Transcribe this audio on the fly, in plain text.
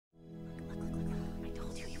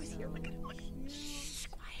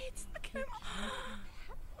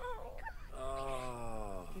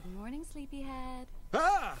sleepyhead.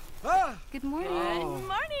 Ah! Ah! Good morning. Oh. Good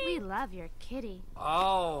morning. We love your kitty.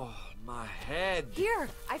 Oh, my head. Here,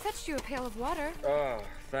 I fetched you a pail of water. Oh,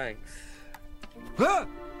 thanks. Ah!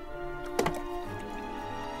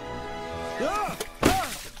 Ah!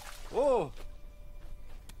 Ah! Oh.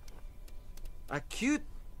 A cute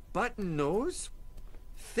button nose,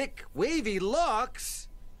 thick wavy locks,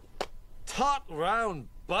 taut round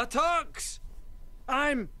buttocks.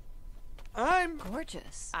 I'm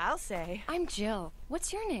Gorgeous. I'll say. I'm Jill.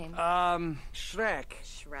 What's your name? Shrek.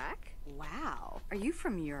 Shrek? Wow. Are you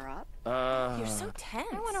from Europe? You're so tense.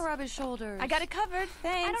 I want to rub his shoulders. I got it covered,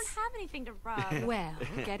 thanks. I don't have anything to rub. Well,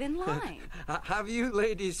 get in line. Have you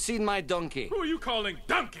ladies seen my donkey? Who are you calling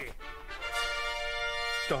donkey?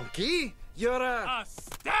 Donkey? You're A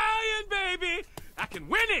stallion, baby! I can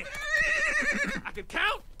win it! I can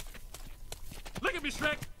count! Look at me,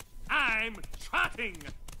 Shrek! I'm trotting!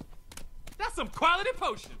 That's some quality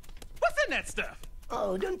potion! What's in that stuff?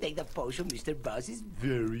 Oh, don't take the potion, Mr. Buzz. It's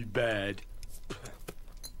very bad.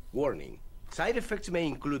 Warning. Side effects may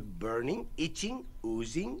include burning, itching,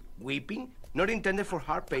 oozing, weeping, not intended for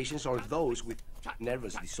heart patients or those with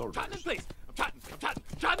nervous disorders. Trotting in place! I'm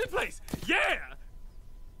trotting in place! Yeah!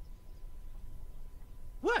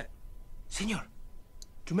 What? Senor,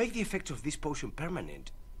 to make the effects of this potion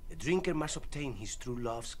permanent, the drinker must obtain his true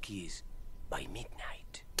love's kiss by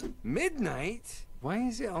midnight. midnight? Why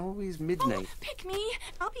is it always midnight? Oh, pick me.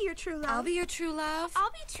 I'll be your true love. I'll be your true love.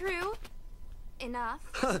 I'll be true. Enough.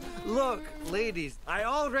 Look, ladies, I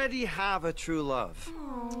already have a true love.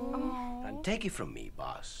 And take it from me,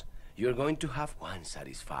 boss. You're going to have one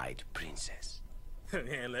satisfied princess.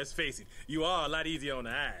 Man, let's face it, you are a lot easier on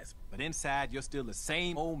the eyes. But inside, you're still the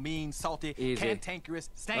same old mean, salty, Easy. cantankerous,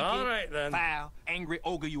 stanky, All right, then. foul, angry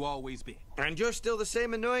ogre you always been. And you're still the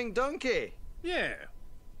same annoying donkey. Yeah.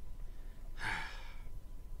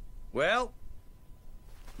 Well,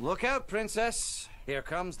 look out, princess. Here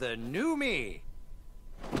comes the new me.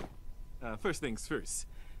 First things first.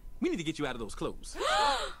 We need to get you out of those clothes.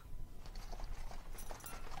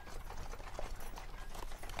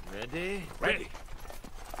 Ready? Ready.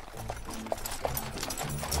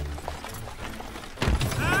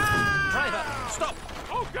 Driver, stop!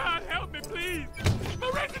 Oh, God, help me, please. My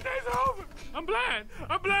wretched days are over. I'm blind.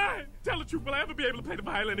 I'm blind. Tell the truth, will I ever be able to play the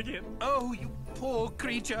violin again? Oh, you poor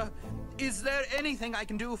creature. Is there anything I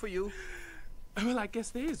can do for you? Well, I guess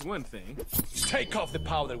there is one thing. Take off the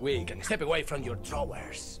powder wig and step away from your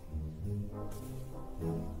drawers.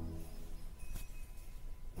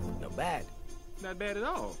 Not bad. Not bad at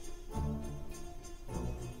all.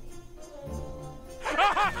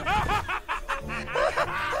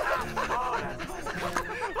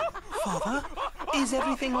 Father? Is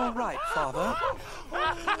everything all right, Father?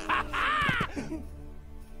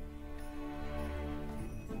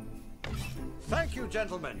 Thank you,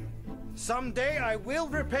 gentlemen. Someday I will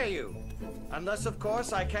repay you. Unless, of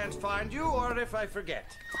course, I can't find you or if I forget.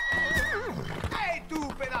 ¡Hey tú,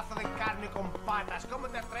 pedazo de carne con patas! ¿Cómo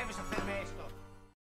te atreves a hacerme esto?